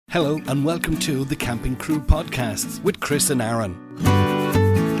Hello and welcome to the Camping Crew Podcasts with Chris and Aaron.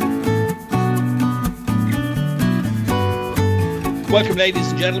 Welcome,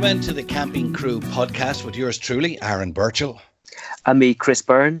 ladies and gentlemen, to the Camping Crew Podcast with yours truly, Aaron Birchall. And me, Chris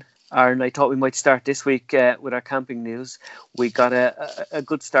Byrne. Aaron, I thought we might start this week with our camping news. We got a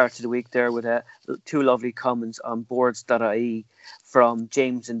good start to the week there with two lovely comments on boards.ie from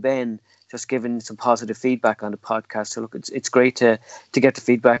James and Ben, just giving some positive feedback on the podcast. So look, it's great to get the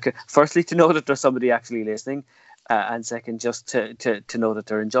feedback. Firstly, to know that there's somebody actually listening, and second, just to know that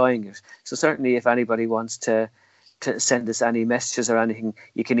they're enjoying it. So certainly, if anybody wants to send us any messages or anything,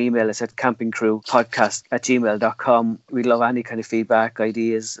 you can email us at campingcrewpodcast@gmail.com. We love any kind of feedback,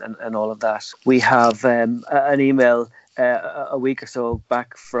 ideas, and all of that. We have an email a week or so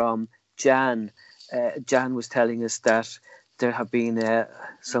back from Jan. Jan was telling us that there have been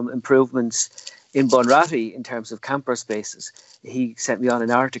some improvements in Bunratty in terms of camper spaces. He sent me on an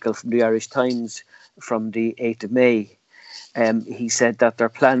article from the Irish Times from the 8th of May. He said that their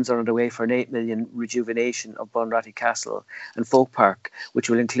plans are underway for an 8 million rejuvenation of Bunratty Castle and Folk Park, which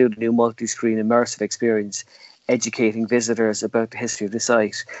will include a new multi-screen immersive experience, educating visitors about the history of the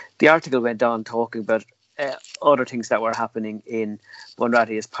site. The article went on talking about other things that were happening in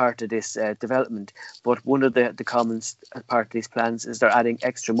Bunratty as part of this development. But one of the comments as part of these plans is they're adding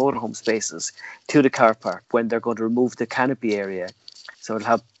extra motorhome spaces to the car park when they're going to remove the canopy area. So it'll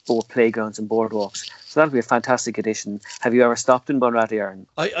have both playgrounds and boardwalks. So that'll be a fantastic addition. Have you ever stopped in Bunratty, Aaron?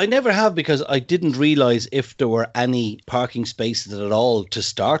 I never have, because I didn't realise if there were any parking spaces at all to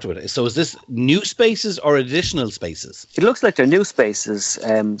start with. So is this new spaces or additional spaces? It looks like they're new spaces,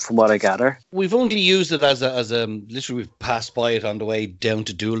 from what I gather. We've only used it as a literally we've passed by it on the way down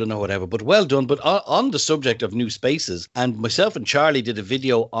to Doolin or whatever, but well done. But on the subject of new spaces, and myself and Charlie did a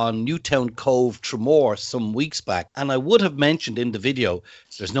video on Newtown Cove, Tramore some weeks back, and I would have mentioned in the video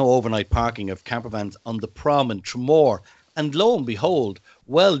there's no overnight parking of camper vans on the prom in Tramore. And lo and behold,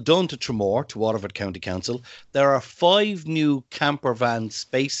 well done to Tramore, to Waterford County Council. There are 5 new camper van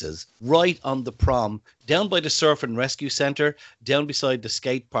spaces right on the prom, down by the Surf and Rescue Centre, down beside the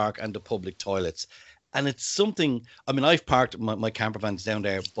skate park and the public toilets. And it's something, I mean, I've parked my camper vans down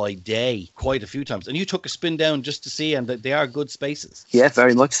there by day quite a few times. And you took a spin down just to see, and they are good spaces. Yeah,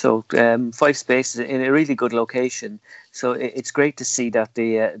 very much so. 5 spaces in a really good location. So it's great to see that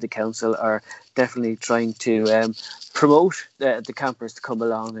the council are definitely trying to promote the campers to come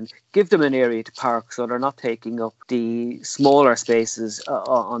along and give them an area to park, so they're not taking up the smaller spaces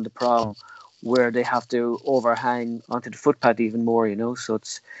on the prom, where they have to overhang onto the footpath even more, so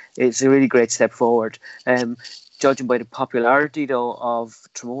it's a really great step forward. Judging by the popularity, though, of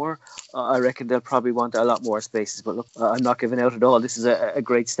Tramore, I reckon they'll probably want a lot more spaces. But look, I'm not giving out at all. This is a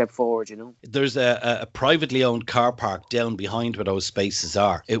great step forward, There's a privately owned car park down behind where those spaces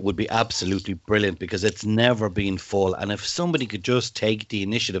are. It would be absolutely brilliant, because it's never been full. And if somebody could just take the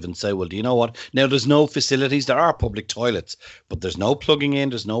initiative and say, well, do you know what? Now, there's no facilities. There are public toilets, but there's no plugging in.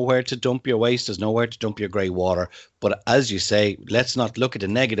 There's nowhere to dump your waste. There's nowhere to dump your grey water. But as you say, let's not look at the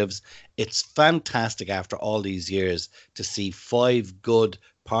negatives. It's fantastic after all these years to see 5 good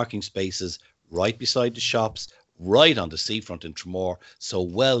parking spaces right beside the shops, right on the seafront in Tramore. So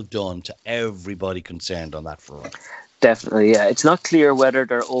well done to everybody concerned on that front. Definitely, yeah. It's not clear whether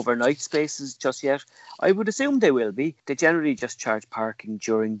they're overnight spaces just yet. I would assume they will be. They generally just charge parking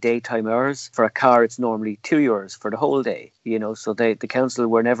during daytime hours. For a car, it's normally €2 for the whole day, so the council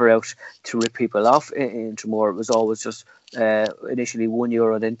were never out to rip people off in Tramore. It was always just initially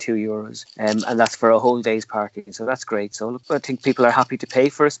 €1, then €2, and that's for a whole day's parking. So that's great. So look, I think people are happy to pay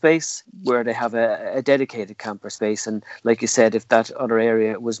for a space where they have a dedicated camper space. And like you said, if that other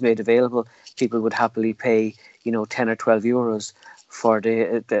area was made available, people would happily pay, 10 or €12 for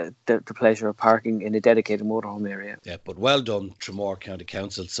the pleasure of parking in a dedicated motorhome area. Yeah, but well done, Tramore County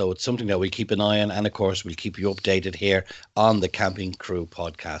Council. So it's something that we keep an eye on, and of course we'll keep you updated here on the Camping Crew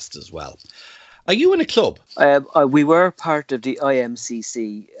podcast as well. Are you in a club? We were part of the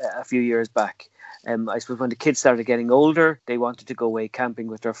IMCC a few years back. I suppose when the kids started getting older, they wanted to go away camping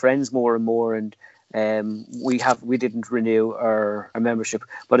with their friends more and more, and we didn't renew our membership,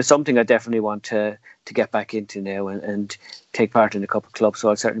 but it's something I definitely want to get back into now and take part in a couple of clubs. So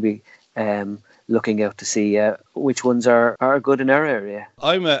I'll certainly be looking out to see which ones are good in our area.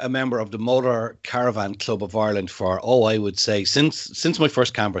 I'm a member of the Motor Caravan Club of Ireland for, I would say, since my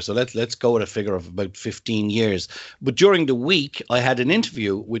first camper. So let's go with a figure of about 15 years. But during the week, I had an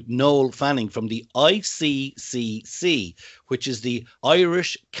interview with Noel Fanning from the ICCC, which is the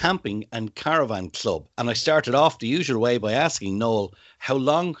Irish Camping and Caravan Club. And I started off the usual way by asking Noel, how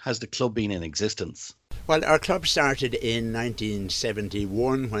long has the club been in existence? Well, our club started in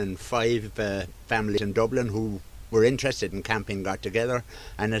 1971 when five families in Dublin who were interested in camping got together,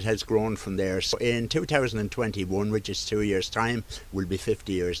 and it has grown from there. So in 2021, which is 2 years' time, will be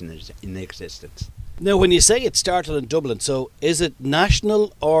 50 years in existence. Now, when you say it started in Dublin, so is it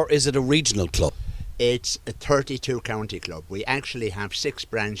national or is it a regional club? It's a 32 county club. We actually have 6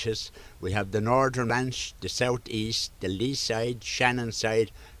 branches. We have the Northern Branch, the South East, the Lee Side, Shannon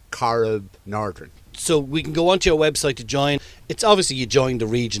Side, Corrib, Northern. So we can go onto your website to join. It's obviously you join the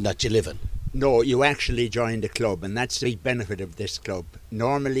region that you live in. No, you actually join the club, and that's the big benefit of this club.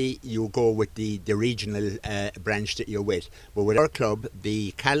 Normally, you go with the regional branch that you're with. But with our club,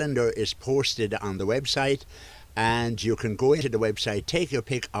 the calendar is posted on the website, and you can go into the website, take your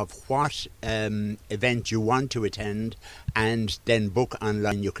pick of what event you want to attend, and then book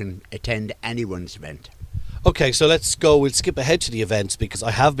online. You can attend anyone's event. Okay, so let's go. We'll skip ahead to the events because I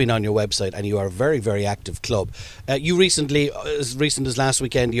have been on your website and you are a very, very active club. You recently, as recent as last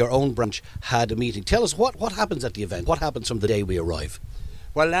weekend, your own branch had a meeting. Tell us what happens at the event. What happens from the day we arrive?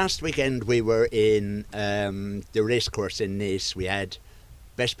 Well, last weekend we were in the racecourse in Naas. We had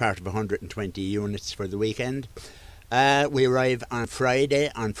best part of 120 units for the weekend. We arrive on Friday.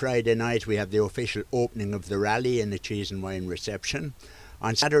 On Friday night we have the official opening of the rally and a cheese and wine reception.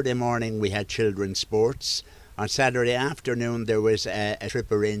 On Saturday morning we had children's sports. On Saturday afternoon there was a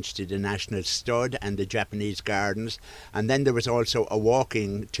trip arranged to the National Stud and the Japanese Gardens, and then there was also a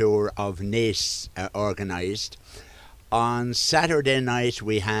walking tour of Naas organised. On Saturday night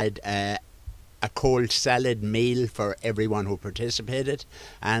we had a cold salad meal for everyone who participated,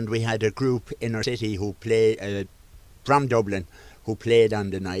 and we had a group inner city who played from Dublin who played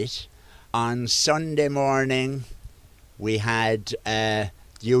on the night. On Sunday morning we had the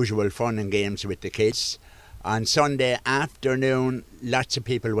usual fun and games with the kids. On Sunday afternoon, lots of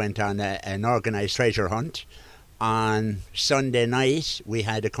people went on an organised treasure hunt. On Sunday night, we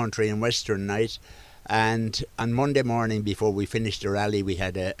had a country and western night. And on Monday morning, before we finished the rally, we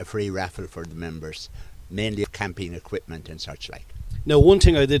had a free raffle for the members, mainly camping equipment and such like. Now, one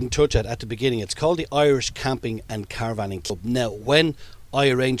thing I didn't touch at the beginning, it's called the Irish Camping and Caravanning Club. Now, when I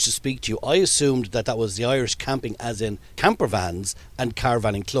arranged to speak to you, I assumed that was the Irish Camping as in camper vans and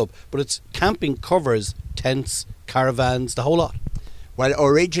caravanning club, but it's camping covers tents, caravans, the whole lot. Well,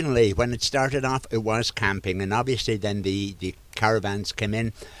 originally when it started off it was camping, and obviously then the caravans came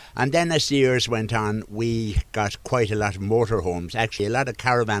in, and then as the years went on we got quite a lot of motorhomes. Actually a lot of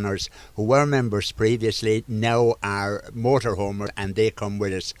caravanners who were members previously now are motorhomers and they come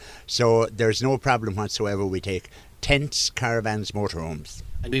with us, so there's no problem whatsoever. We take tents, caravans, motorhomes.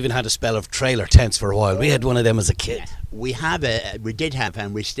 And we even had a spell of trailer tents for a while. We had one of them as a kid. We did have,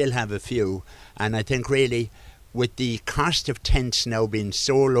 and we still have a few. And I think really, with the cost of tents now being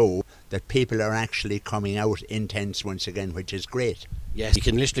so low, that people are actually coming out in tents once again, which is great. Yes, you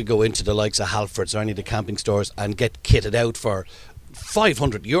can literally go into the likes of Halfords or any of the camping stores and get kitted out for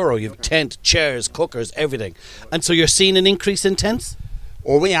 €500. You have tent, chairs, cookers, everything. And so you're seeing an increase in tents?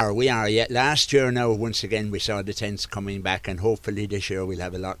 Oh, we are. Yeah, last year now, once again, we saw the tents coming back, and hopefully this year we'll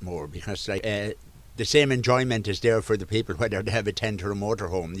have a lot more, because the same enjoyment is there for the people, whether they have a tent or a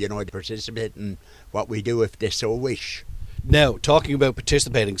motorhome, to participate in what we do if they so wish. Now, talking about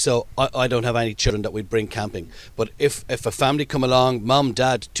participating, so I don't have any children that we'd bring camping, but if a family come along, mum,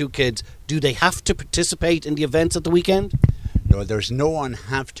 dad, 2 kids, do they have to participate in the events at the weekend? No, there's no one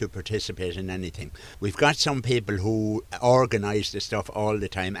have to participate in anything. We've got some people who organise the stuff all the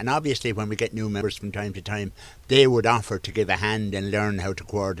time, and obviously when we get new members from time to time, they would offer to give a hand and learn how to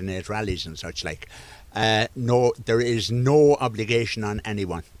coordinate rallies and such like. No, there is no obligation on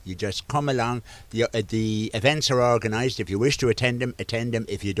anyone. You just come along. The events are organised. If you wish to attend them, attend them.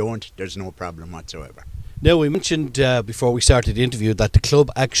 If you don't, there's no problem whatsoever. Now, we mentioned before we started the interview that the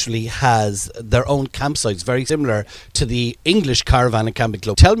club actually has their own campsites, very similar to the English Caravan and Camping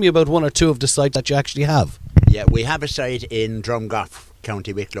Club. Tell me about 1 or 2 of the sites that you actually have. Yeah, we have a site in Drumgoff,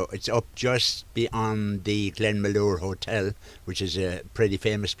 County Wicklow. It's up just beyond the Glenmalure Hotel, which is a pretty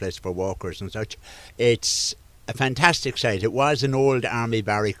famous place for walkers and such. It's a fantastic site. It was an old army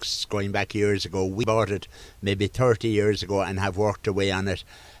barracks going back years ago. We bought it maybe 30 years ago and have worked away on it.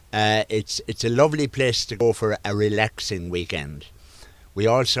 It's a lovely place to go for a relaxing weekend. We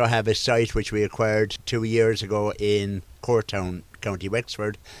also have a site which we acquired 2 years ago in Courtown, County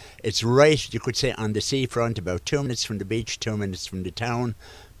Wexford. It's right, you could say, on the seafront, about 2 minutes from the beach, 2 minutes from the town.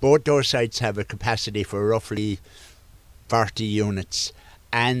 Both those sites have a capacity for roughly 40 units,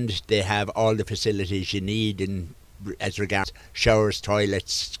 and they have all the facilities you need as regards showers,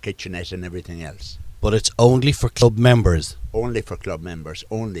 toilets, kitchenette and everything else. But it's only for club members? Only for club members,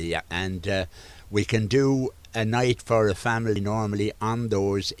 only, yeah. And We can do a night for a family normally on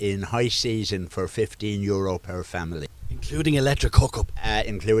those in high season for €15 per family. Including electric hookup.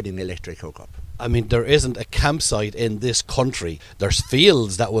 Including electric hookup. I mean, there isn't a campsite in this country. There's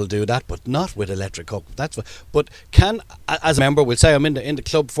fields that will do that, but not with electric hookup. But can, as a member, we'll say I'm in the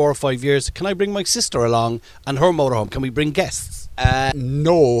club 4 or 5 years, can I bring my sister along and her motorhome? Can we bring guests?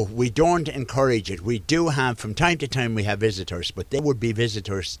 No, we don't encourage it. We do have, from time to time, we have visitors, but they would be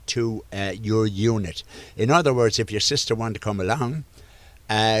visitors to your unit. In other words, if your sister wanted to come along,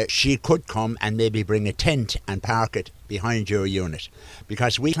 she could come and maybe bring a tent and park it behind your unit,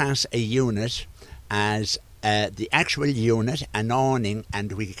 because we class a unit as the actual unit, an awning,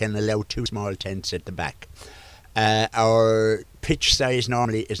 and we can allow 2 small tents at the back. Our pitch size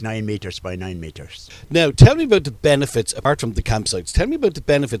normally is 9 metres by 9 metres. Now, tell me about the benefits, apart from the campsites. Tell me about the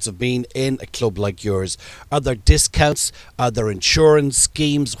benefits of being in a club like yours. Are there discounts? Are there insurance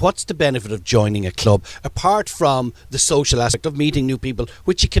schemes? What's the benefit of joining a club, apart from the social aspect of meeting new people,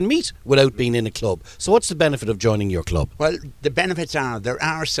 which you can meet without being in a club? So what's the benefit of joining your club? Well, the benefits are, there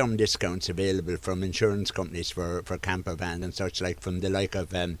are some discounts available from insurance companies for camper van and such, like from the like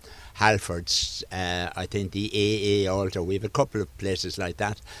of Halfords, I think the AA also. We have a couple of places like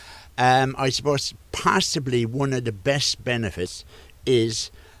that. I suppose possibly one of the best benefits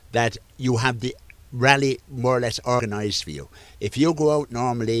is that you have the rally more or less organised for you. If you go out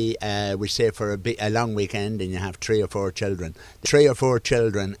normally, we say for a long weekend, and you have 3 or 4 children, the 3 or 4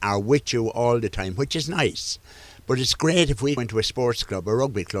 children are with you all the time, which is nice. But it's great if we went to a sports club, a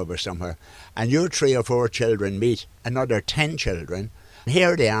rugby club or somewhere, and your 3 or 4 children meet another 10 children.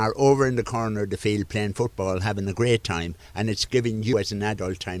 Here they are over in the corner of the field playing football, having a great time, and it's giving you as an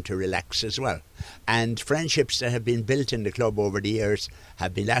adult time to relax as well. And friendships that have been built in the club over the years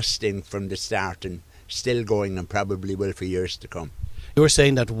have been lasting from the start and still going, and probably will for years to come. You were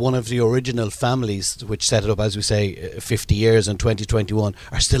saying that one of the original families which set it up, as we say, 50 years in 2021,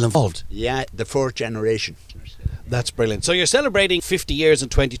 are still involved. Yeah, the 4th generation. That's brilliant. So you're celebrating 50 years in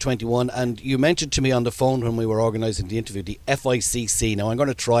 2021, and you mentioned to me on the phone when we were organising the interview, the FICC. Now I'm going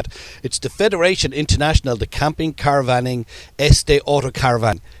to try it. It's the Federation International de Camping Caravanning Este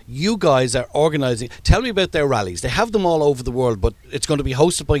Autocaravan. You guys are organising. Tell me about their rallies. They have them all over the world, but it's going to be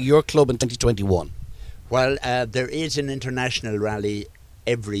hosted by your club in 2021. Well, there is an international rally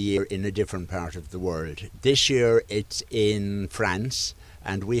every year in a different part of the world. This year it's in France,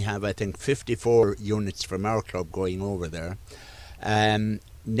 and we have, I think, 54 units from our club going over there.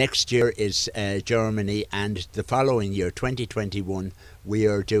 Next year is Germany, and the following year, 2021, we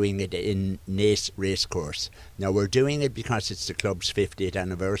are doing it in Naas Racecourse. Now, we're doing it because it's the club's 50th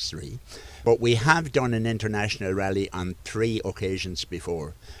anniversary, but we have done an international rally on 3 occasions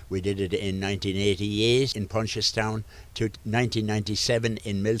before. We did it in 1988 in Punchestown, 1997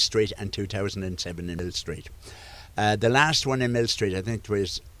 in Mill Street, and 2007 in Mill Street. The last one in Mill Street, I think,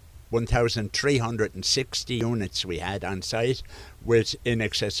 was 1,360 units we had on site, with in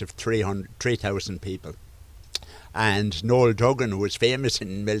excess of 3,000 people. And Noel Duggan, who was famous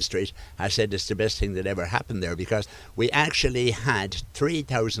in Mill Street, has said it's the best thing that ever happened there, because we actually had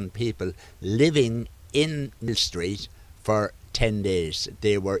 3,000 people living in Mill Street for 10 days.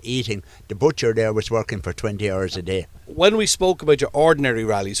 They were eating. The butcher there was working for 20 hours a day. When we spoke about your ordinary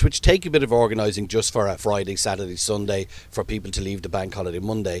rallies, which take a bit of organising just for a Friday, Saturday, Sunday, for people to leave the bank holiday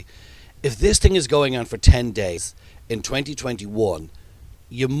Monday, if this thing is going on for 10 days in 2021,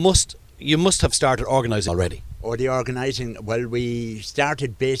 you must have started organising already. Or the organising, well, we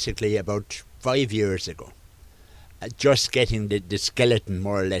started basically about 5 years ago, just getting the skeleton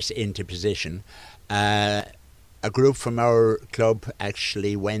more or less into position. A group from our club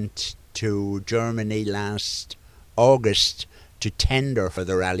actually went to Germany last August to tender for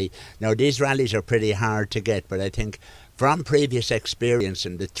the rally. Now, these rallies are pretty hard to get, but I think from previous experience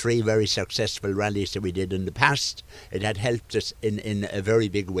and the 3 very successful rallies that we did in the past, it had helped us in a very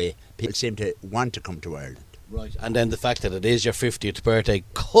big way. People seem to want to come to Ireland. Right, and then the fact that it is your 50th birthday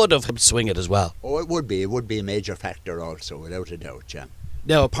could have helped swing it as well. Oh, it would be a major factor also, without a doubt, yeah.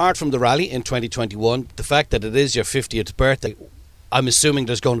 Now, apart from the rally in 2021, the fact that it is your 50th birthday, I'm assuming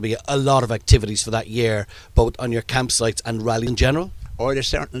there's going to be a lot of activities for that year, both on your campsites and rally in general? Oh, there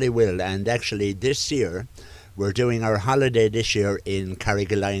certainly will, and actually this year, we're doing our holiday this year in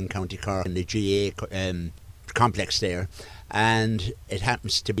Carrigaline, County Cork, in the GA complex there. And it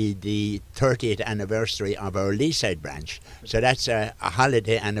happens to be the 30th anniversary of our Leaside branch. So that's a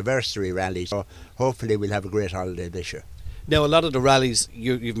holiday anniversary rally. So hopefully we'll have a great holiday this year. Now, a lot of the rallies,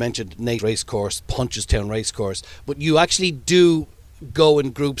 you've mentioned Naas Racecourse, Punchestown Racecourse, but you actually do go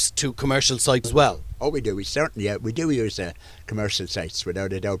in groups to commercial sites as well. Oh, we do. We certainly we do use commercial sites,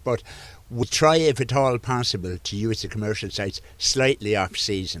 without a doubt. But we try, if at all possible, to use the commercial sites slightly off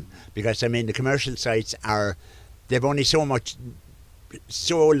season, because I mean the commercial sites they've only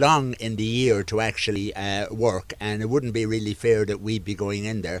so long in the year to actually work, and it wouldn't be really fair that we'd be going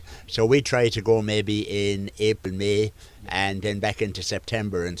in there. So we try to go maybe in April, May, and then back into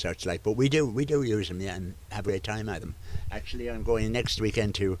September and such like. But we do use them, yeah, and have a great time at them. Actually, I'm going next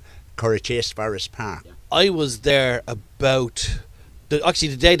weekend to Currachase Forest Park. I was there about actually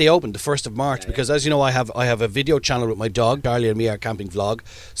the day they opened, the 1st of March, because as you know, I have a video channel with my dog, Charlie and me, our camping vlog.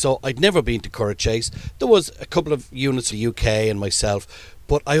 So I'd never been to Currachase. There was a couple of units of UK and myself,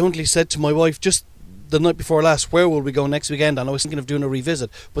 but I only said to my wife just the night before last, where will we go next weekend? And I was thinking of doing a revisit,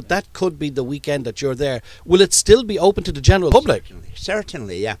 but that could be the weekend that you're there. Will it still be open to the general public?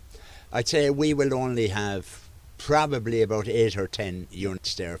 Certainly, yeah. I'd say we will only have probably about 8 or 10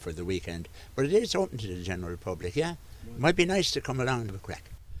 units there for the weekend, but it is open to the general public, yeah. It might be nice to come along and have a crack.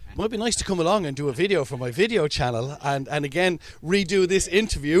 Might be nice to come along and do a video for my video channel and again redo this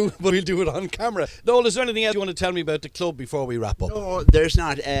interview, but we'll do it on camera. Noel, is there anything else you want to tell me about the club before we wrap up? No, there's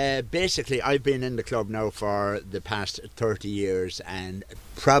not. Basically, I've been in the club now for the past 30 years, and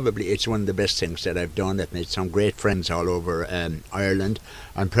probably it's one of the best things that I've done. I've made some great friends all over Ireland.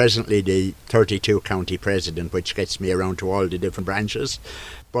 I'm presently the 32 county president, which gets me around to all the different branches.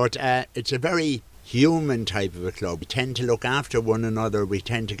 But it's a very human type of a club. We tend to look after one another. We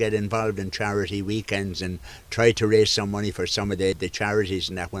tend to get involved in charity weekends and try to raise some money for some of the charities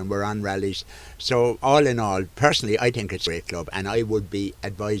and that when we're on rallies. So all in all, personally, I think it's a great club, and I would be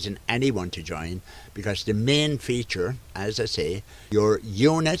advising anyone to join, because the main feature, as I say, your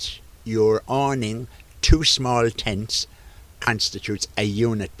unit, your awning, 2 small tents constitutes a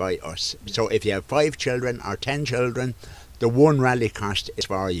unit by us. So if you have 5 children or 10 children, the one rally cost is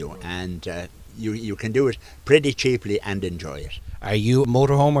for you, and you can do it pretty cheaply and enjoy it. Are you a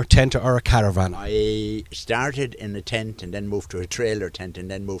motorhome or tent or a caravan? I started in a tent and then moved to a trailer tent and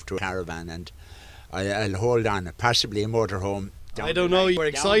then moved to a caravan, and I'll hold on, possibly a motorhome. I don't know, you were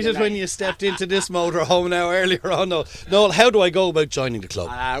excited when you stepped into this motorhome now earlier on. Noel, how do I go about joining the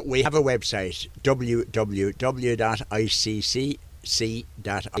club? We have a website, www.iccc.ie.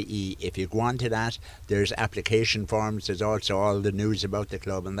 If you go on to that, there's application forms, there's also all the news about the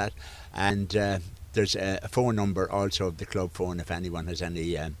club and that, and there's a phone number also of the club phone if anyone has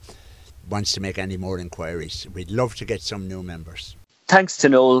any wants to make any more inquiries. We'd love to get some new members. Thanks to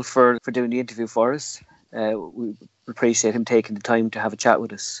Noel for doing the interview for us. We appreciate him taking the time to have a chat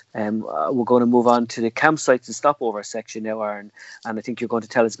with us. We're going to move on to the campsites and stopover section now, Aaron, and I think you're going to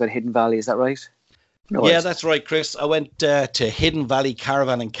tell us about Hidden Valley, is that right? No yeah, that's right, Chris. I went to Hidden Valley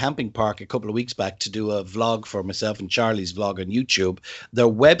Caravan and Camping Park a couple of weeks back to do a vlog for myself and Charlie's vlog on YouTube. Their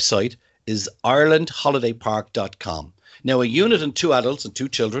website is irelandholidaypark.com. Now, a unit and 2 adults and 2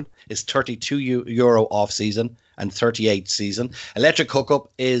 children is €32 off season and 38 season. Electric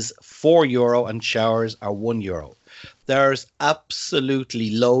hookup is €4 and showers are €1. There's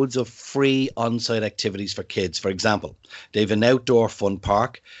absolutely loads of free on-site activities for kids. For example, they have an outdoor fun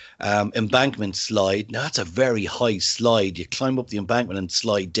park, embankment slide. Now, that's a very high slide. You climb up the embankment and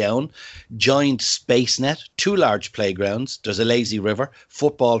slide down. Giant space net, 2 large playgrounds. There's a lazy river,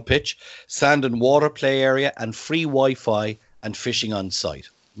 football pitch, sand and water play area, and free Wi-Fi and fishing on site.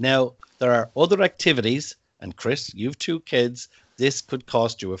 Now, there are other activities, and Chris, you've 2 kids. This could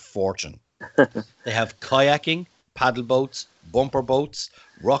cost you a fortune. They have kayaking, paddle boats, bumper boats,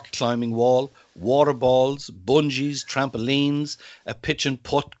 rock climbing wall, water balls, bungees, trampolines, a pitch and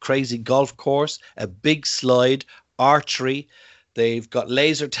putt crazy golf course, a big slide, archery. They've got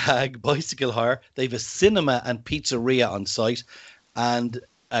laser tag, bicycle hire. They've a cinema and pizzeria on site and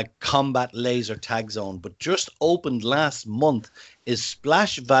a combat laser tag zone. But just opened last month is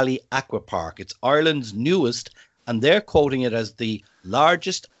Splash Valley Aqua Park. It's Ireland's newest, and they're quoting it as the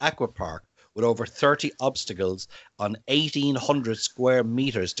largest aqua park with over 30 obstacles on 1,800 square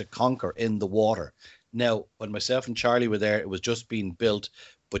meters to conquer in the water. Now, when myself and Charlie were there, it was just being built,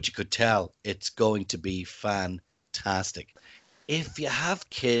 but you could tell it's going to be fantastic. If you have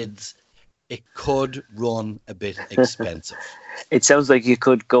kids, it could run a bit expensive. It sounds like you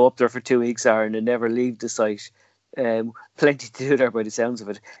could go up there for 2 weeks, Aaron, and never leave the site. Plenty to do there by the sounds of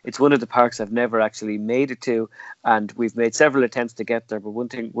it. It's one of the parks I've never actually made it to, and we've made several attempts to get there, but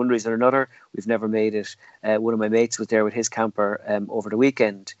one reason or another, we've never made it. One of my mates was there with his camper over the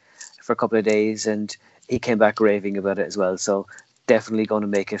weekend for a couple of days, and he came back raving about it as well. So definitely going to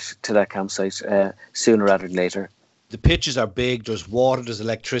make it to that campsite sooner rather than later. The pitches are big. There's water. There's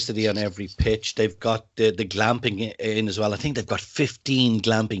electricity on every pitch. They've got the glamping in as well. I think they've got 15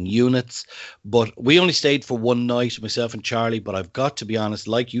 glamping units. But we only stayed for one night, myself and Charlie. But I've got to be honest,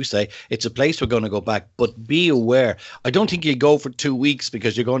 like you say, it's a place we're going to go back. But be aware, I don't think you go for 2 weeks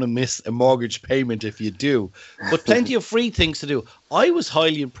because you're going to miss a mortgage payment if you do. But plenty of free things to do. I was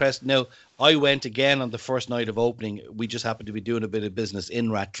highly impressed. Now, I went again on the first night of opening. We just happened to be doing a bit of business in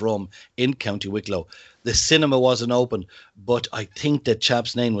Rathdrum in County Wicklow. The cinema wasn't open, but I think the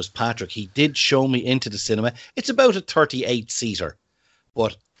chap's name was Patrick. He did show me into the cinema. It's about a 38-seater,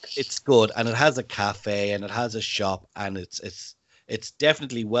 but it's good, and it has a cafe and it has a shop, and it's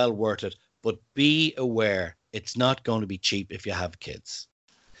definitely well worth it. But be aware, it's not going to be cheap if you have kids.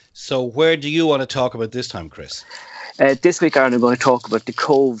 So where do you want to talk about this time, Chris? This week, Aaron, I'm going to talk about the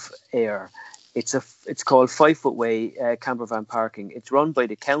Cove Air. It's called 5 Footway camper van parking. It's run by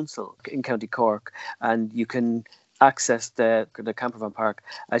the council in County Cork, and you can access the camper van park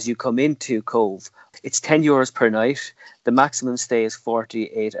as you come into Cove. It's €10 per night. The maximum stay is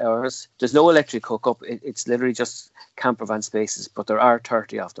 48 hours. There's no electric hookup. It's literally just camper van spaces, but there are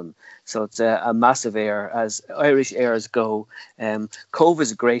 30 of them. So it's a massive air as Irish airs go. Cove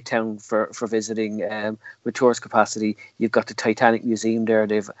is a great town for visiting with tourist capacity. You've got the Titanic Museum there.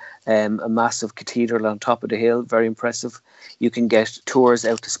 They've a massive cathedral on top of the hill, very impressive. You can get tours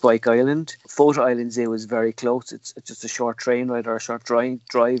out to Spike Island. Photo Island Zoo is very close. It's just a short train ride or a short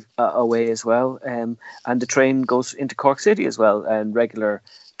drive away as well. And the train goes into Cork City as well, and regular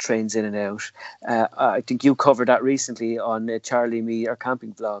trains in and out. I think you covered that recently on Charlie Me, our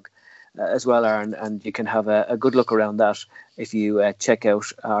camping vlog as well, Aaron, and you can have a good look around that if you check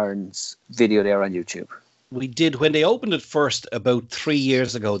out Aaron's video there on YouTube. We did, when they opened it first about 3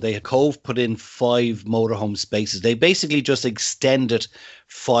 years ago, Cove put in 5 motorhome spaces. They basically just extended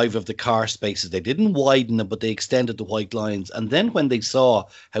 5 of the car spaces. They didn't widen them, but they extended the white lines. And then when they saw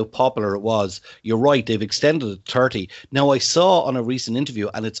how popular it was, you're right, they've extended it to 30. Now, I saw on a recent interview,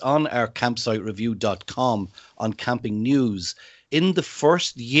 and it's on our campsitereview.com on Camping News, in the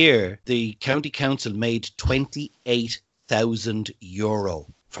first year, the county council made €28,000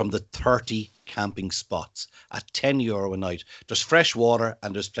 from the 30 camping spots at €10 a night. There's fresh water,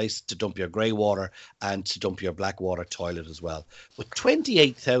 and there's places to dump your grey water and to dump your black water toilet as well. But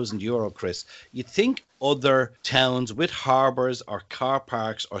 €28,000, Chris, you'd think other towns with harbours or car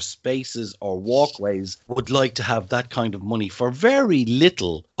parks or spaces or walkways would like to have that kind of money for very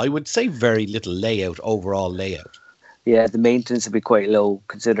little, I would say very little overall layout. Yeah, the maintenance would be quite low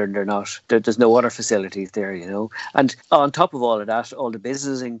considering there's no other facilities there, And on top of all of that, all the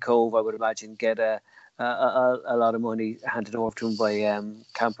businesses in Cove, I would imagine, get a lot of money handed over to them by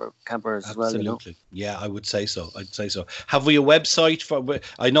campers as well. Absolutely. Yeah, I would say so. I'd say so. Have we a website for?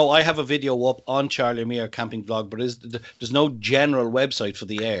 I know I have a video up on Charlie Meir camping vlog, but there's no general website for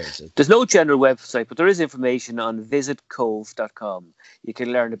the airs. There's no general website, but there is information on visitcove.com. You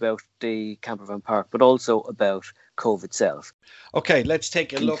can learn about the camper van park, but also about Cove itself. Okay, let's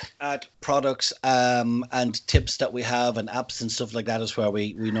take a look at products and tips that we have, and apps and stuff like that is where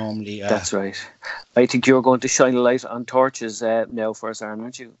we normally... That's right. I think you're going to shine a light on torches now for us, Aaron,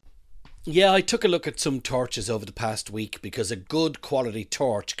 aren't you? Yeah, I took a look at some torches over the past week because a good quality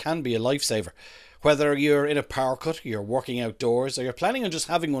torch can be a lifesaver. Whether you're in a power cut, you're working outdoors, or you're planning on just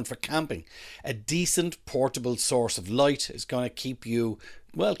having one for camping, a decent portable source of light is going to keep you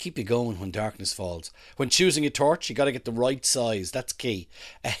going when darkness falls. When choosing a torch, you got to get the right size. That's key.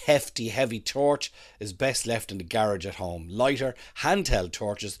 A hefty, heavy torch is best left in the garage at home. Lighter, handheld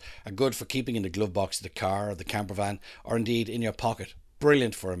torches are good for keeping in the glove box of the car or the camper van, or indeed in your pocket.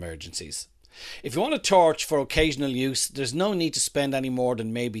 Brilliant for emergencies. If you want a torch for occasional use, there's no need to spend any more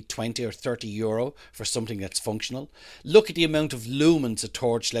than maybe €20 or €30 for something that's functional. Look at the amount of lumens a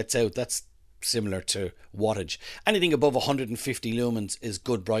torch lets out. That's similar to wattage. Anything above 150 lumens is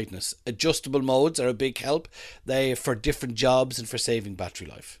good brightness. Adjustable modes are a big help. They for different jobs and for saving battery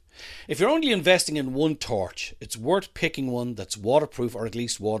life. If you're only investing in one torch, it's worth picking one that's waterproof or at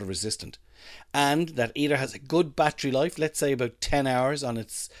least water resistant, and that either has a good battery life, let's say about 10 hours on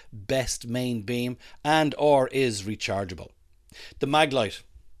its best main beam, and or is rechargeable. The Maglite,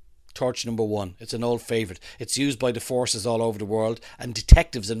 torch number 1. It's an old favourite. It's used by the forces all over the world, and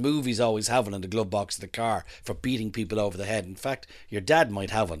detectives and movies always have one in the glove box of the car for beating people over the head. In fact, your dad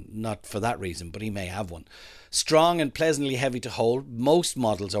might have one, not for that reason, but he may have one. Strong and pleasantly heavy to hold. Most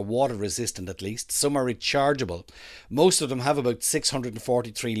models are water resistant at least. Some are rechargeable. Most of them have about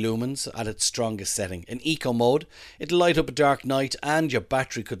 643 lumens at its strongest setting. In eco mode, it'll light up a dark night and your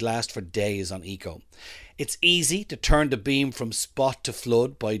battery could last for days on eco. It's easy to turn the beam from spot to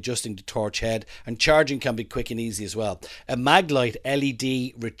flood by adjusting the torch head, and charging can be quick and easy as well. A Maglite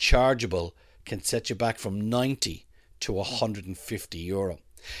LED rechargeable can set you back from 90 to 150 euro.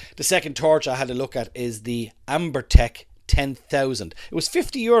 The second torch I had a look at is the Ambertech 10,000. It was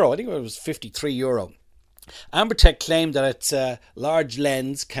 50 euro. I think it was 53 euro. Ambertech claimed that its large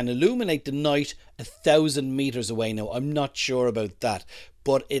lens can illuminate the night 1,000 meters away. Now, I'm not sure about that,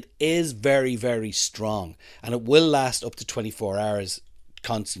 but it is very, very strong, and it will last up to 24 hours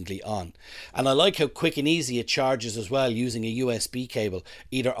constantly on. And I like how quick and easy it charges as well, using a USB cable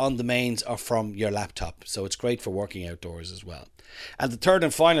either on the mains or from your laptop. So it's great for working outdoors as well. And the third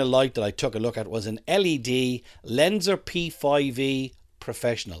and final light that I took a look at was an LED Lenser P5E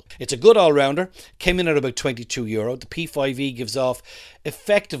Professional. It's a good all-rounder, came in at about 22 euro. The P5E gives off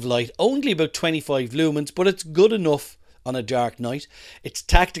effective light, only about 25 lumens, but it's good enough on a dark night. It's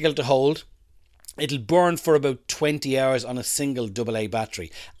tactical to hold. It'll burn for about 20 hours on a single AA battery,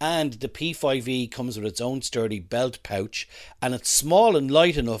 and the P5E comes with its own sturdy belt pouch, and it's small and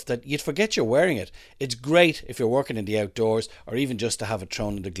light enough that you'd forget you're wearing it. It's great if you're working in the outdoors, or even just to have it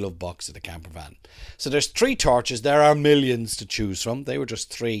thrown in the glove box of the camper van. So there's 3 torches. There are millions to choose from. They were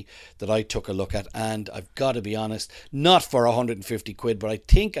just 3 that I took a look at, and I've got to be honest, not for 150 quid, but I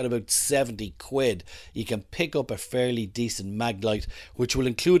think at about 70 quid you can pick up a fairly decent Maglite, which will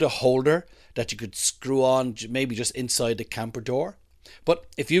include a holder that you could screw on maybe just inside the camper door. But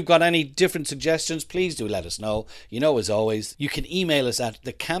if you've got any different suggestions, please do let us know. You know, as always, you can email us at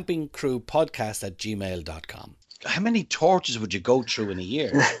thecampingcrewpodcast@gmail.com. How many torches would you go through in a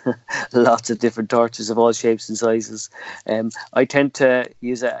year? Lots of different torches of all shapes and sizes. I tend to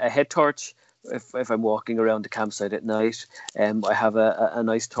use a head torch if I'm walking around the campsite at night. I have a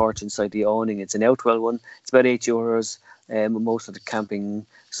nice torch inside the awning. It's an Outwell one. It's about €8. Most of the camping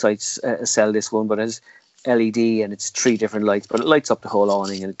sites sell this one, but it's LED and it's 3 different lights, but it lights up the whole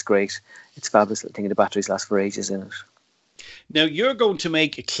awning and it's great. It's fabulous. I think the batteries last for ages in it. Now, you're going to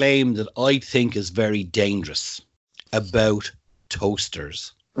make a claim that I think is very dangerous about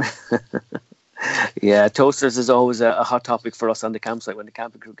toasters. Yeah, toasters is always a hot topic for us on the campsite when the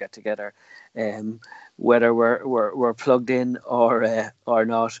camping crew get together. Whether we're plugged in or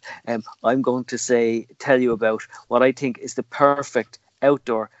not, I'm going to tell you about what I think is the perfect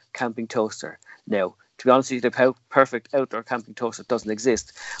outdoor camping toaster. Now, to be honest with you, the perfect outdoor camping toaster doesn't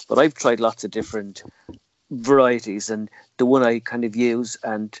exist, but I've tried lots of different varieties, and the one I kind of use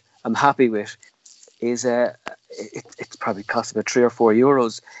and I'm happy with is it's probably cost about €3 or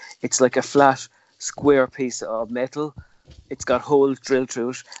 €4. It's like a flat square piece of metal. It's got holes drilled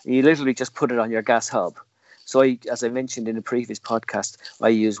through it, and you literally just put it on your gas hob. So as I mentioned in a previous podcast, I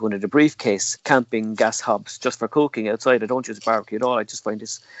use one of the briefcase camping gas hobs just for cooking outside. I don't use a barbecue at all. I just find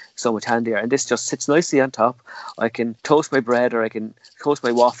this so much handier. And this just sits nicely on top. I can toast my bread, or I can toast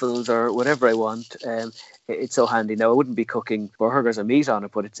my waffles, or whatever I want. It's so handy. Now, I wouldn't be cooking burgers or meat on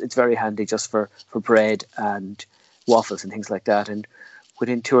it, but it's very handy just for bread and waffles and things like that. And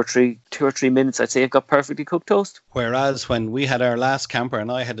within two or three minutes, I'd say I've got perfectly cooked toast. Whereas when we had our last camper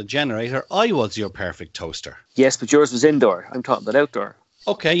and I had a generator, I was your perfect toaster. Yes, but yours was indoor. I'm talking about outdoor.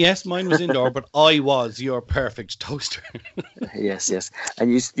 Okay, yes, mine was indoor, but I was your perfect toaster. Yes.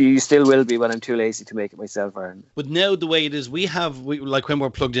 And you still will be when I'm too lazy to make it myself, Aaron. But now the way it is, we like when we're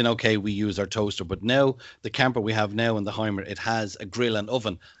plugged in, okay, we use our toaster. But now the camper we have now in the Heimer, it has a grill and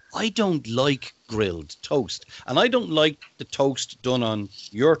oven. I don't like grilled toast, and I don't like the toast done on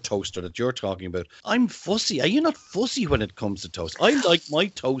your toaster that you're talking about. I'm fussy. Are you not fussy when it comes to toast? I like my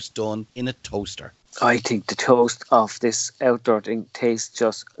toast done in a toaster. I think the toast off this outdoor thing tastes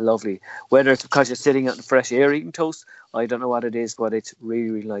just lovely. Whether it's because you're sitting out in fresh air eating toast, I don't know what it is, but it's really,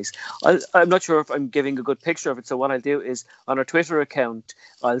 really nice. I'm not sure if I'm giving a good picture of it, so what I'll do is on our Twitter account,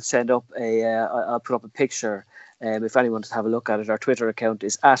 I'll send up I'll put up a picture. If anyone wants to have a look at it, our Twitter account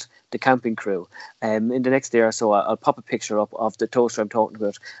is at the Camping Crew. In the next day or so, I'll pop a picture up of the toaster I'm talking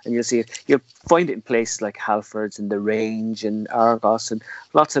about, and you'll see it. You'll find it in places like Halfords and the Range and Argos and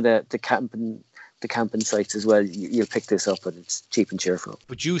lots of the camping sites as well. You'll pick this up, and it's cheap and cheerful.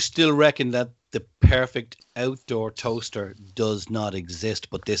 But you still reckon that the perfect outdoor toaster does not exist,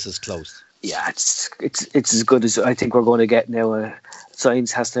 but this is close. Yeah, it's as good as I think we're going to get now.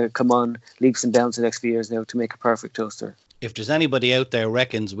 Science has to come on leaps and bounds the next few years now to make a perfect toaster. If there's anybody out there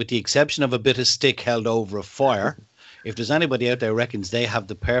reckons, with the exception of a bit of stick held over a fire, if there's anybody out there reckons they have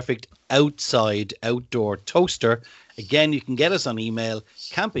the perfect outdoor toaster, again, you can get us on email,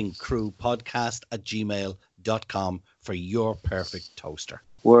 campingcrewpodcast@gmail.com for your perfect toaster.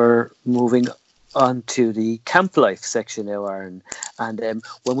 We're moving onto the camp life section now, Aaron. And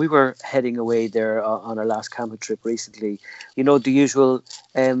when we were heading away there on our last camping trip recently, you know, the usual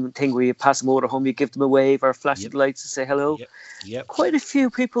thing where you pass a motorhome, you give them a wave or flash the lights to say hello. Yep. Quite a few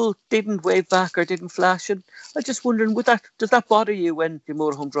people didn't wave back or didn't flash. And I was just wondering, does that bother you when the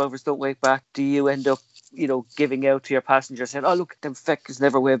motorhome drivers don't wave back? Do you end up, you know, giving out to your passengers saying, oh, look, them feckers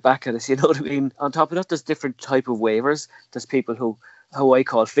never wave back at us, you know what I mean? On top of that, there's different type of wavers. There's people who I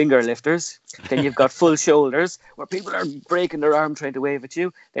call finger lifters. Then you've got full shoulders, where people are breaking their arm trying to wave at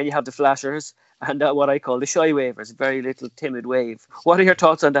you. Then you have the flashers, and what I call the shy wavers, very little timid wave. What are your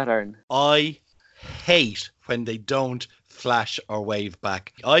thoughts on that, Aaron? I hate when they don't flash or wave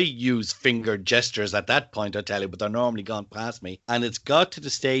back. I use finger gestures at that point, I tell you, but they're normally gone past me. And it's got to the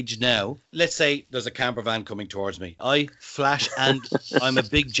stage now, let's say there's a camper van coming towards me. I flash and I'm a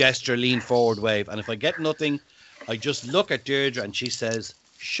big gesture, lean forward, wave. And if I get nothing, I just look at Deirdre and she says,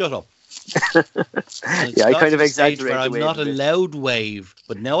 shut up. Yeah, I kind of exaggerate. I'm not allowed wave,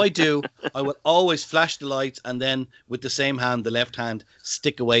 but now I do. I will always flash the lights and then with the same hand, the left hand,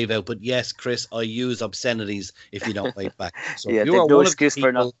 stick a wave out. But yes, Chris, I use obscenities if you don't wave back. So yeah, you are no one excuse of the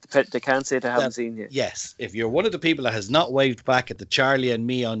for not. They can't say they haven't seen you. Yes, if you're one of the people that has not waved back at the Charlie and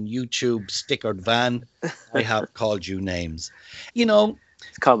Me on YouTube stickered van, I have called you names. You know,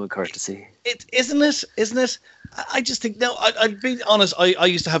 it's common courtesy. Isn't it? I just think, no, I'd be honest, I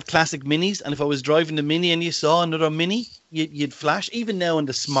used to have classic Minis, and if I was driving the Mini and you saw another Mini, you'd flash. Even now in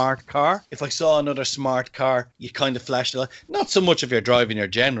the smart car, if I saw another smart car, you kind of flashed. Not so much if you're driving your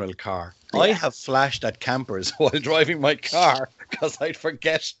general car. Yeah. I have flashed at campers while driving my car because I'd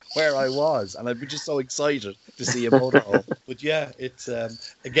forget where I was, and I'd be just so excited to see a motorhome. But yeah, it's,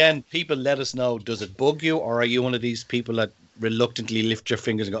 again, people let us know, does it bug you, or are you one of these people that reluctantly lift your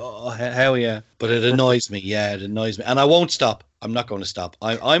fingers and go, oh, hell yeah. But it annoys me. Yeah, it annoys me. And I won't stop. I'm not going to stop.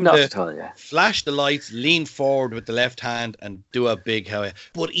 I'm not the at all, yeah. Flash the lights, lean forward with the left hand and do a big hell yeah.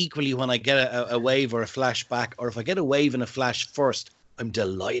 But equally, when I get a wave or a flash back, or if I get a wave and a flash first, I'm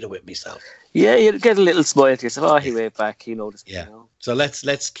delighted with myself. Yeah, you get a little smile to yourself. Oh, he waved back. He noticed. Yeah. You know? So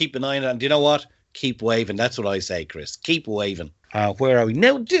let's keep an eye on it. And do you know what? Keep waving. That's what I say, Chris. Keep waving. Where are we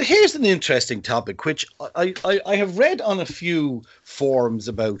now? Here's an interesting topic, which I have read on a few forums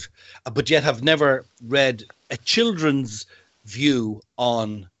about, but yet have never read a children's view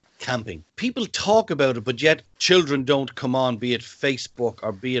on camping. People talk about it, but yet children don't come on, be it Facebook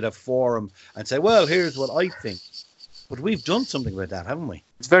or be it a forum, and say, well, here's what I think. But we've done something about that, haven't we?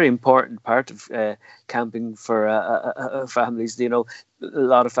 It's a very important part of camping for families. You know, a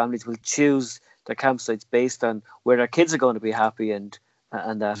lot of families will choose their campsites based on where their kids are going to be happy and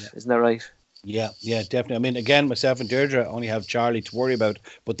that. Yeah. Isn't that right? Yeah, definitely. I mean, again, myself and Deirdre only have Charlie to worry about,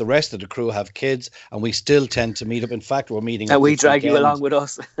 but the rest of the crew have kids, and we still tend to meet up. In fact, we're meeting. And we drag you along with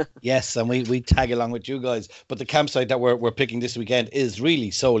us. Yes, and we tag along with you guys. But the campsite that we're picking this weekend is really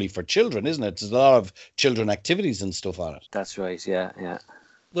solely for children, isn't it? There's a lot of children activities and stuff on it. That's right. Yeah.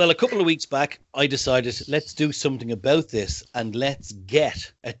 Well, a couple of weeks back, I decided let's do something about this and let's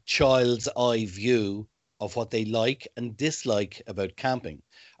get a child's eye view of what they like and dislike about camping.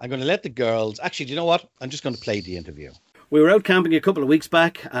 I'm going to let the girls... Actually, do you know what? I'm just going to play the interview. We were out camping a couple of weeks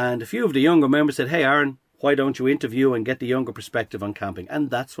back and a few of the younger members said, hey, Aaron, why don't you interview and get the younger perspective on camping? And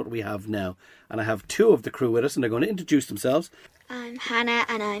that's what we have now. And I have two of the crew with us and they're going to introduce themselves. I'm Hannah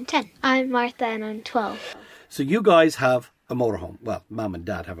and I'm 10. I'm Martha and I'm 12. So you guys have a motorhome. Well, Mum and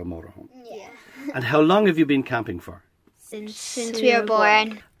Dad have a motorhome. Yeah. And how long have you been camping for? Since we were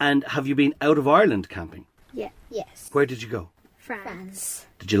born. And have you been out of Ireland camping? Yeah. Yes. Where did you go? France.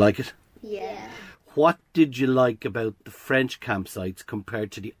 Did you like it? Yeah. What did you like about the French campsites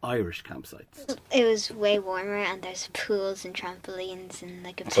compared to the Irish campsites? It was way warmer and there's pools and trampolines and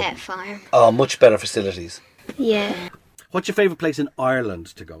like a pet farm. Oh, much better facilities. Yeah. What's your favourite place in Ireland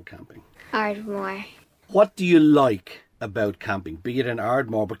to go camping? Ardmore. What do you like about camping? Be it in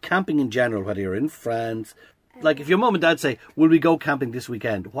Ardmore, but camping in general, whether you're in France. Like if your mum and dad say, will we go camping this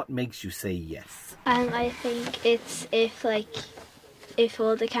weekend? What makes you say yes? I think it's if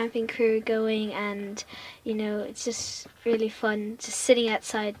all the camping crew are going and, you know, it's just really fun just sitting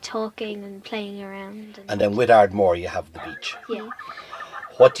outside talking and playing around. And then with Ardmore you have the beach. Yeah.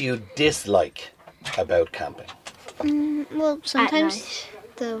 What do you dislike about camping? Well, sometimes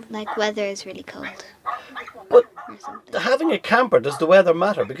the weather is really cold. But having a camper, does the weather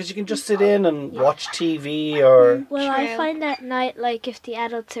matter? Because you can just sit in and watch TV or... Well, I find at night, like, if the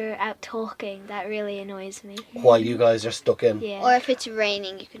adults are out talking, that really annoys me. While you guys are stuck in? Yeah. Or if it's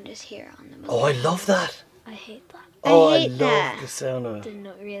raining, you can just hear it on the moon. Oh, I love that. I hate that. I love the sound of it.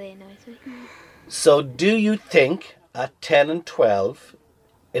 It really annoys me. So do you think at 10 and 12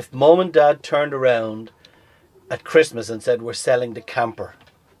 if Mum and Dad turned around at Christmas and said, we're selling the camper,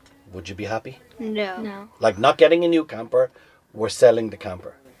 would you be happy? No. Like not getting a new camper, we're selling the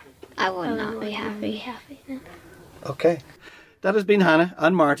camper. I would not be happy. No. Okay. That has been Hannah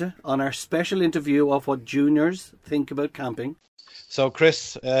and Marta on our special interview of what juniors think about camping. So,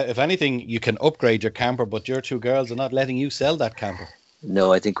 Chris, if anything, you can upgrade your camper, but your two girls are not letting you sell that camper.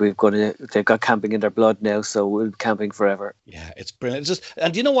 No, I think they've got camping in their blood now, so we'll be camping forever. Yeah, it's brilliant.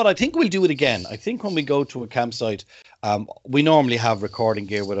 And you know what? I think we'll do it again. I think when we go to a campsite, we normally have recording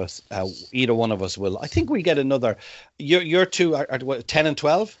gear with us. Either one of us will. I think we'll get another. Your two are what, 10 and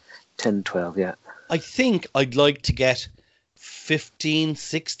 12? 10 and 12, yeah. I think I'd like to get 15,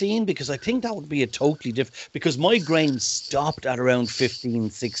 16, because I think that would be a totally different, because my grain stopped at around 15,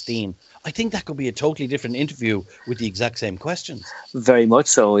 16. I think that could be a totally different interview with the exact same questions. Very much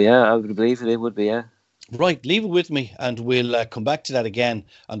so, yeah. I would believe it would be, yeah. Right, leave it with me and we'll come back to that again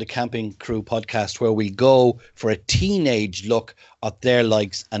on the Camping Crew podcast, where we go for a teenage look at their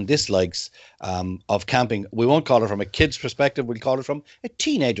likes and dislikes of camping. We won't call it from a kid's perspective, we'll call it from a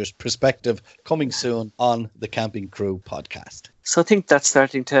teenager's perspective, coming soon on the Camping Crew podcast. So I think that's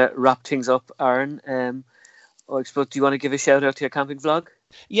starting to wrap things up, Aaron. I suppose, do you want to give a shout out to your camping vlog?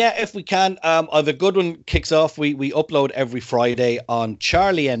 Yeah, if we can. I've a good one kicks off. We upload every Friday on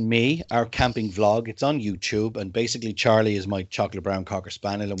Charlie and Me, our camping vlog. It's on YouTube, and basically Charlie is my chocolate brown cocker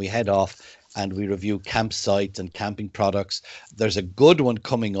spaniel, and we head off and we review campsites and camping products. There's a good one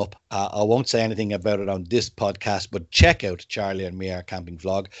coming up. I won't say anything about it on this podcast, but check out Charlie and Me, our camping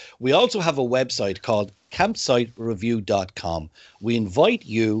vlog. We also have a website called campsitereview.com. We invite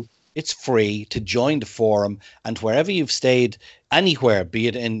you, it's free, to join the forum, and wherever you've stayed, anywhere, be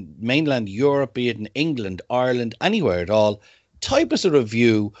it in mainland Europe, be it in England, Ireland, anywhere at all, type us a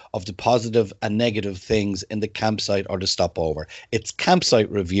review of the positive and negative things in the campsite or the stopover. It's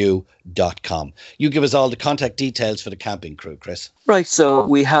campsitereview.com. You give us all the contact details for the Camping Crew, Chris. Right, so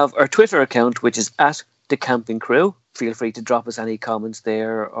we have our Twitter account, which is @thecampingcrew. Feel free to drop us any comments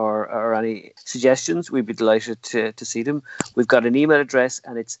there or any suggestions. We'd be delighted to see them. We've got an email address,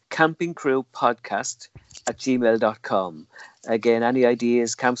 and it's campingcrewpodcast@gmail.com. Again, any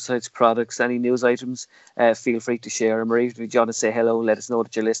ideas, campsites, products, any news items, feel free to share them. Or even if you want to say hello, let us know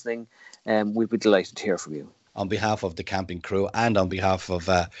that you're listening. We'd be delighted to hear from you. On behalf of the Camping Crew and on behalf of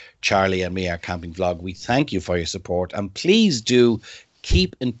Charlie and Me, our camping vlog, we thank you for your support, and please do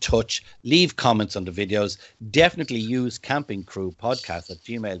keep in touch, leave comments on the videos. Definitely use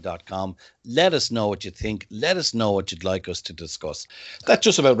campingcrewpodcast@gmail.com. Let us know what you think. Let us know what you'd like us to discuss. That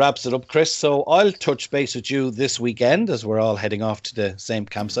just about wraps it up, Chris. So I'll touch base with you this weekend, as we're all heading off to the same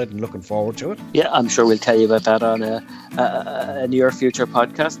campsite and looking forward to it. Yeah, I'm sure we'll tell you about that on a near future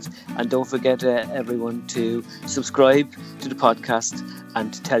podcast. And don't forget, everyone, to subscribe to the podcast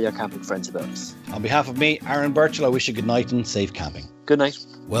and to tell your camping friends about us. On behalf of me, Aaron Birchall, I wish you good night and safe camping. Good night.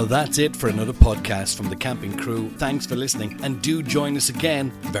 Well, that's it for another podcast from the Camping Crew. Thanks for listening, and do join us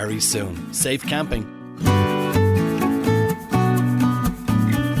again very soon. Safe camping.